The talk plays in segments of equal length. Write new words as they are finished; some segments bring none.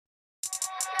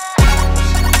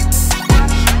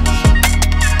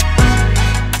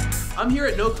I'm here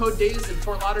at No Code Days in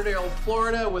Fort Lauderdale,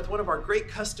 Florida with one of our great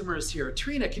customers here.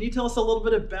 Trina, can you tell us a little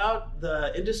bit about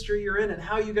the industry you're in and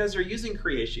how you guys are using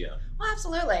Creatio? Well,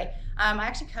 absolutely. I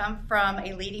actually come from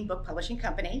a leading book publishing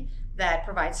company that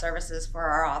provides services for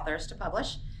our authors to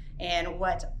publish. And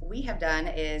what we have done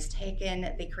is taken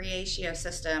the Creatio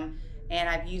system, and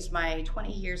I've used my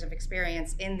 20 years of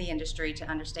experience in the industry to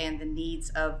understand the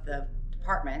needs of the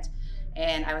department.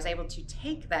 And I was able to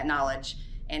take that knowledge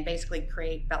and basically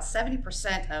create about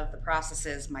 70% of the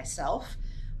processes myself.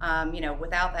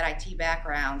 Without that IT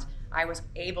background, I was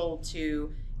able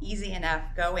to easy enough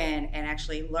go in and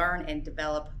actually learn and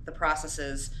develop the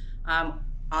processes.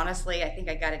 Honestly, I think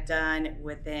I got it done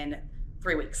within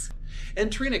 3 weeks.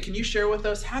 And Trina, can you share with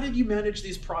us, how did you manage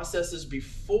these processes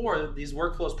before, these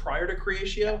workflows prior to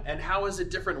Creatio, and how is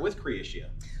it different with Creatio?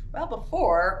 Well,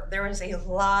 before, there was a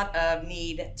lot of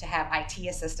need to have IT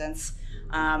assistance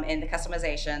in the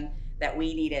customization that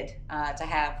we needed to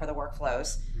have for the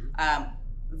workflows.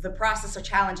 The process or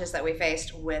challenges that we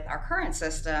faced with our current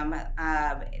system,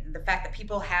 the fact that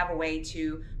people have a way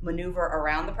to maneuver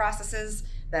around the processes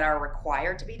that are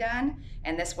required to be done,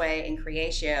 and this way in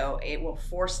Creatio, it will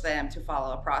force them to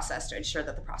follow a process to ensure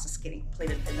that the process is getting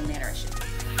completed in the manner it should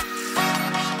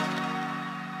be.